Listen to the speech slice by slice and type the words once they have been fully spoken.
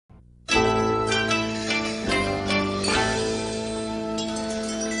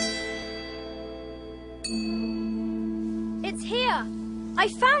here! I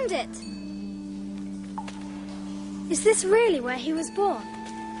found it! Is this really where he was born?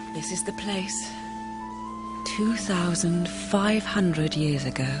 This is the place. 2,500 years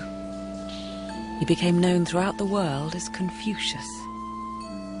ago. He became known throughout the world as Confucius.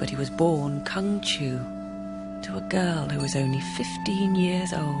 But he was born Kung Chu to a girl who was only 15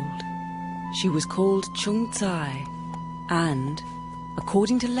 years old. She was called Chung Tsai, and,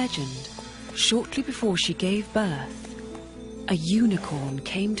 according to legend, shortly before she gave birth, a unicorn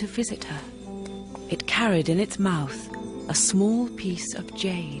came to visit her. It carried in its mouth a small piece of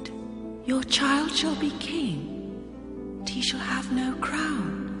jade. Your child shall be king, but he shall have no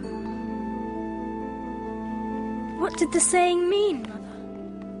crown. What did the saying mean, Mother?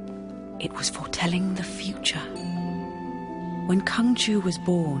 It was foretelling the future. When Kung Chu was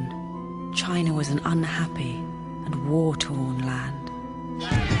born, China was an unhappy and war-torn land.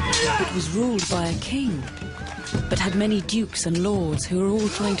 It was ruled by a king, but had many dukes and lords who were all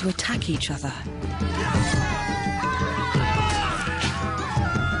trying to attack each other. The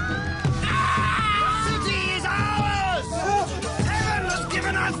city is ours! Heaven has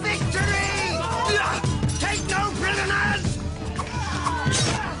given us victory! Take no prisoners!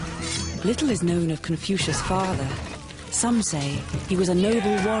 Little is known of Confucius' father. Some say he was a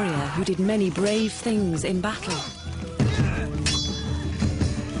noble warrior who did many brave things in battle.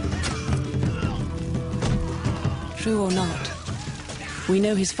 True or not, we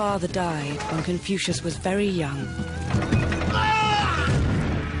know his father died when Confucius was very young.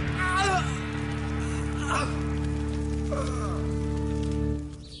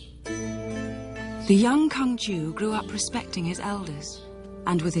 The young Kung Chu grew up respecting his elders,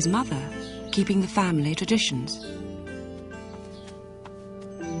 and with his mother, keeping the family traditions.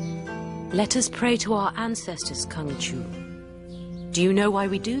 Let us pray to our ancestors, Kung Chu. Do you know why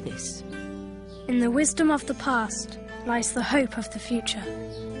we do this? In the wisdom of the past lies the hope of the future.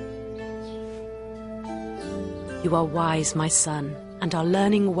 You are wise, my son, and are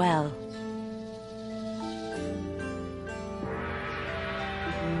learning well.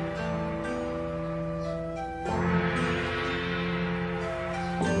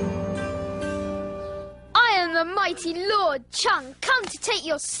 I am the mighty Lord Chung, come to take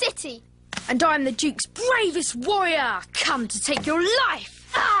your city. And I'm the Duke's bravest warrior, come to take your life!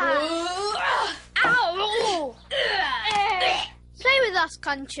 Ow! Play with us,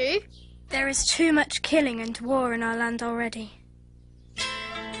 Kung Chu. There is too much killing and war in our land already.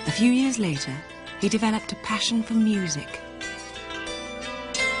 A few years later, he developed a passion for music.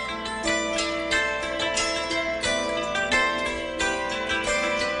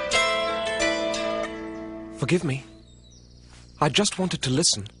 Forgive me. I just wanted to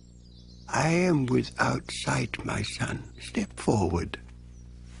listen. I am without sight, my son. Step forward.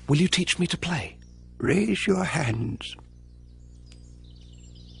 Will you teach me to play? Raise your hands.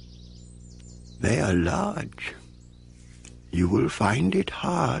 They are large. You will find it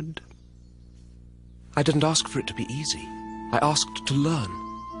hard. I didn't ask for it to be easy. I asked to learn.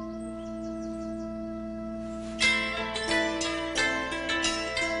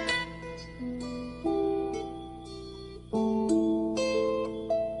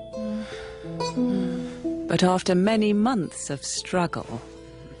 But after many months of struggle,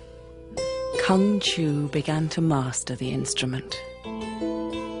 Kung Chu began to master the instrument.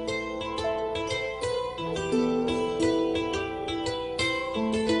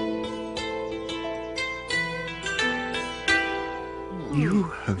 You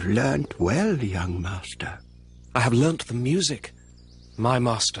have learnt well, young master. I have learnt the music, my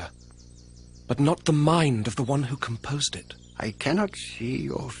master, but not the mind of the one who composed it. I cannot see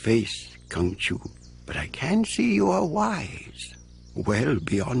your face, Kung Chu, but I can see you are wise, well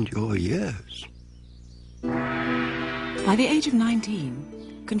beyond your years. By the age of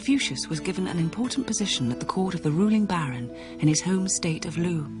 19, Confucius was given an important position at the court of the ruling baron in his home state of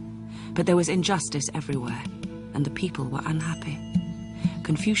Lu. But there was injustice everywhere, and the people were unhappy.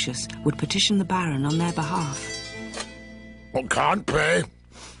 Confucius would petition the baron on their behalf. I can't pay.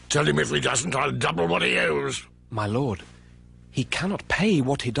 Tell him if he doesn't, I'll double what he owes. My lord, he cannot pay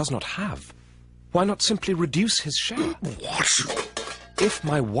what he does not have. Why not simply reduce his share? What? If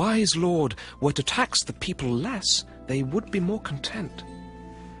my wise lord were to tax the people less, they would be more content.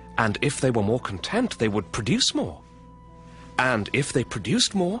 And if they were more content, they would produce more. And if they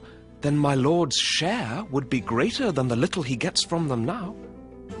produced more, then my lord's share would be greater than the little he gets from them now.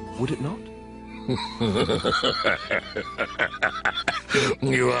 Would it not?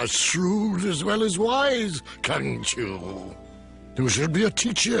 You are shrewd as well as wise, Kung Chu. You should be a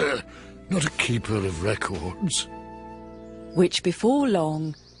teacher, not a keeper of records. Which before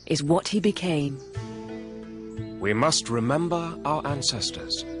long is what he became. We must remember our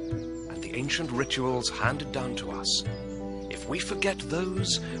ancestors and the ancient rituals handed down to us. If we forget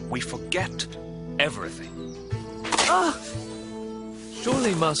those, we forget everything. Ah!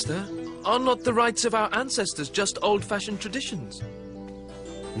 Surely, Master, are not the rites of our ancestors just old-fashioned traditions?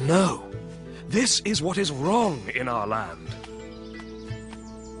 No. This is what is wrong in our land.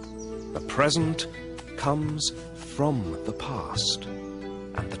 The present comes from the past,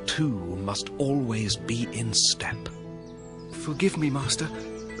 and the two must always be in step. Forgive me, Master.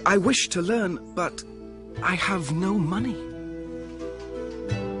 I wish to learn, but I have no money.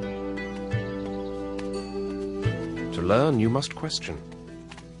 To learn, you must question.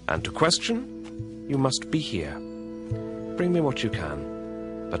 And to question, you must be here. Bring me what you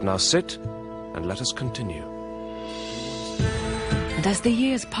can. But now sit, and let us continue. And as the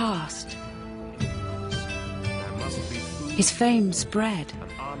years passed, his fame spread,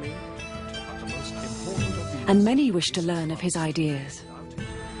 and many wished to learn of his ideas.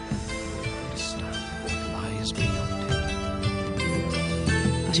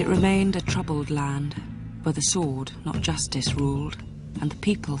 But it remained a troubled land, where the sword, not justice, ruled, and the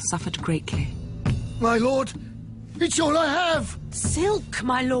people suffered greatly. My lord, it's all I have! Silk,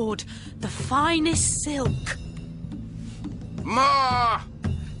 my lord, the finest silk. More!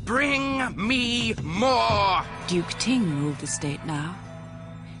 Bring me more! Duke Ting ruled the state now.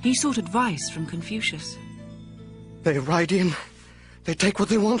 He sought advice from Confucius. They ride in. They take what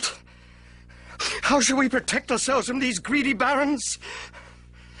they want. How shall we protect ourselves from these greedy barons?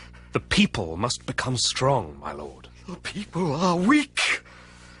 The people must become strong, my lord. The people are weak.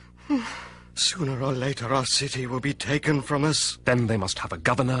 Sooner or later, our city will be taken from us. Then they must have a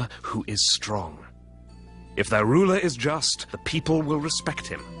governor who is strong. If their ruler is just, the people will respect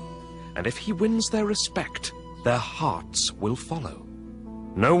him. And if he wins their respect, their hearts will follow.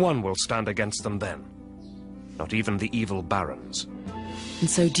 No one will stand against them then. Not even the evil barons. And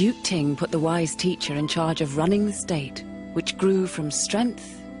so Duke Ting put the wise teacher in charge of running the state, which grew from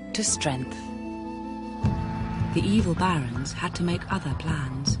strength to strength. The evil barons had to make other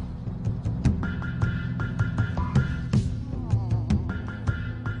plans.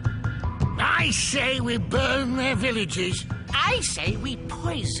 I say we burn their villages. I say we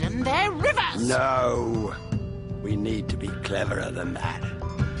poison their rivers! No. We need to be cleverer than that.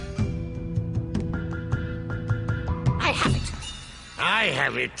 I have it. I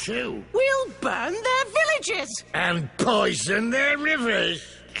have it too. We'll burn their villages! And poison their rivers.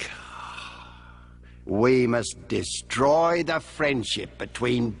 We must destroy the friendship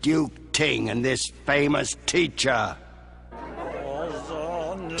between Duke Ting and this famous teacher.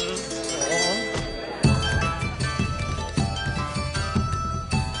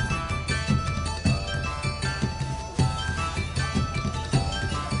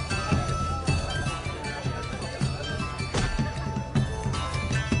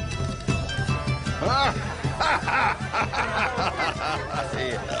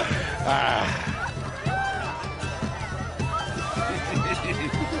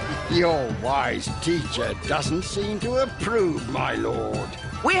 Your wise teacher doesn't seem to approve, my lord.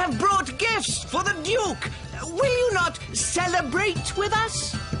 We have brought gifts for the Duke. Will you not celebrate with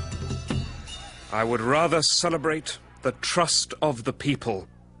us? I would rather celebrate the trust of the people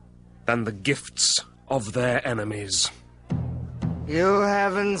than the gifts of their enemies. You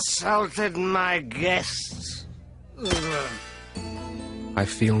have insulted my guests. I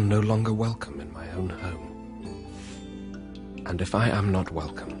feel no longer welcome in my own home. And if I am not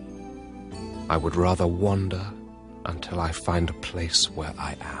welcome, I would rather wander until I find a place where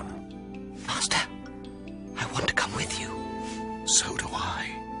I am. Master, I want to come with you. So do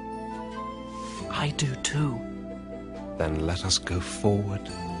I. I do too. Then let us go forward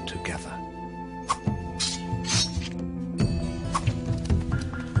together.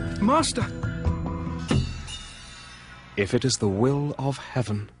 Master! If it is the will of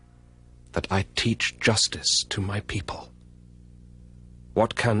heaven that I teach justice to my people,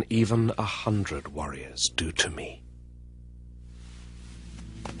 what can even 100 warriors do to me?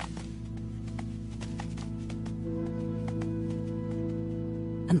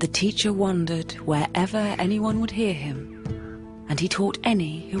 And the teacher wandered wherever anyone would hear him, and he taught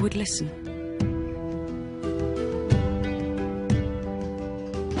any who would listen.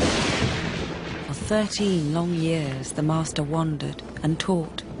 For 13 long years, the master wandered and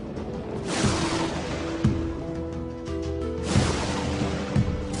taught.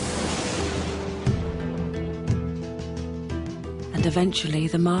 And eventually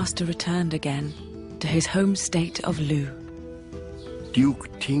the master returned again to his home state of Lu. Duke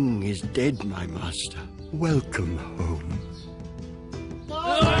Ting is dead, my master. Welcome home.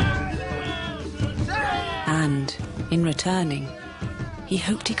 And, in returning, he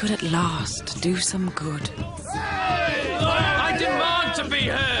hoped he could at last do some good. I demand to be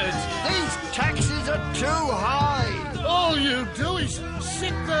heard! These taxes are too high! All you do is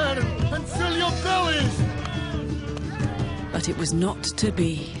sit there and fill your bellies! But it was not to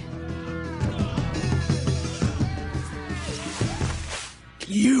be.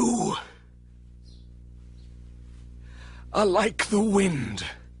 You are like the wind,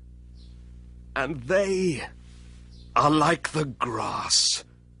 and they are like the grass.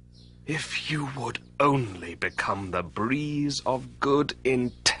 If you would only become the breeze of good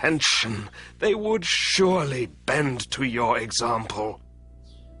intention, they would surely bend to your example.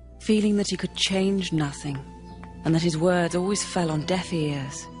 Feeling that he could change nothing, and that his words always fell on deaf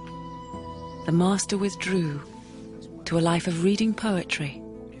ears, the master withdrew to a life of reading poetry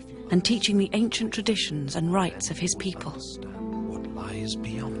and teaching the ancient traditions and rites of his people. What lies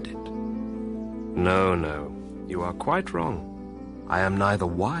beyond it? No, no, you are quite wrong. I am neither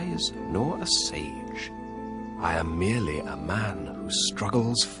wise nor a sage. I am merely a man who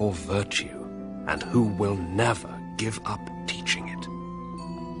struggles for virtue and who will never give up teaching it.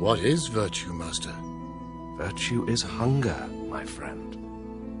 What is virtue, Master? Virtue is hunger, my friend.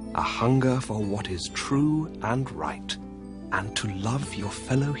 A hunger for what is true and right, and to love your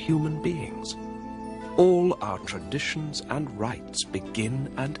fellow human beings. All our traditions and rites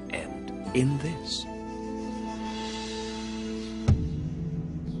begin and end in this.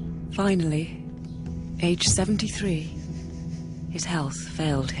 Finally, age 73, his health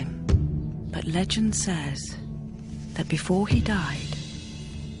failed him. But legend says that before he died,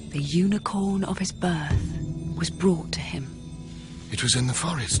 the unicorn of his birth was brought to him. It was in the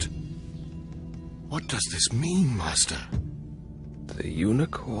forest. What does this mean, Master? The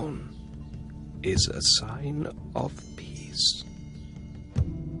unicorn is a sign of peace.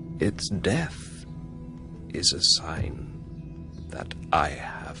 Its death is a sign that I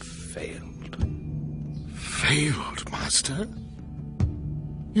have failed. Failed, Master?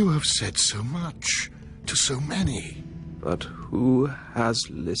 You have said so much to so many. But who has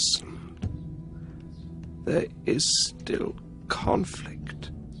listened? There is still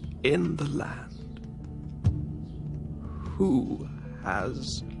conflict in the land. Who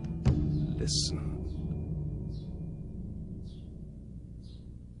has listened?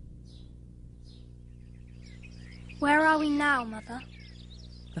 Where are we now, Mother?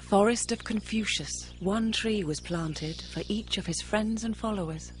 The forest of Confucius. One tree was planted for each of his friends and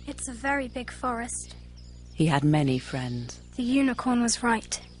followers. It's a very big forest. He had many friends. The unicorn was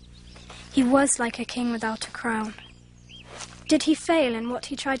right. He was like a king without a crown. Did he fail in what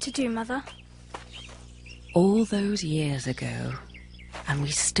he tried to do, Mother? All those years ago, and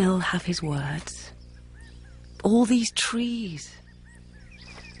we still have his words. All these trees,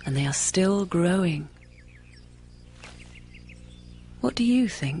 and they are still growing. What do you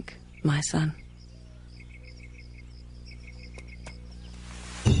think, my son?